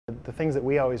the things that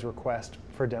we always request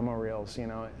for demo reels, you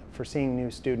know, for seeing new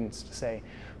students, to say,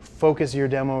 focus your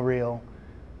demo reel.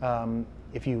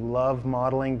 If you love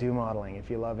modeling, do modeling. If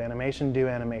you love animation, do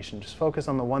animation. Just focus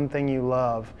on the one thing you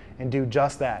love and do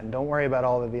just that. And don't worry about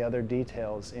all of the other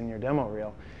details in your demo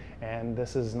reel. And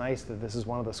this is nice that this is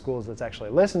one of the schools that's actually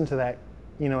listened to that,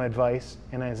 you know, advice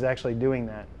and is actually doing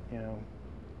that. You know,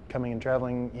 coming and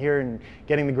traveling here and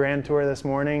getting the grand tour this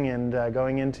morning and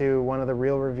going into one of the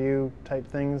reel review type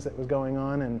things that was going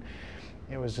on, and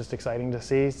it was just exciting to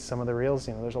see some of the reels.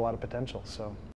 You know, there's a lot of potential. So.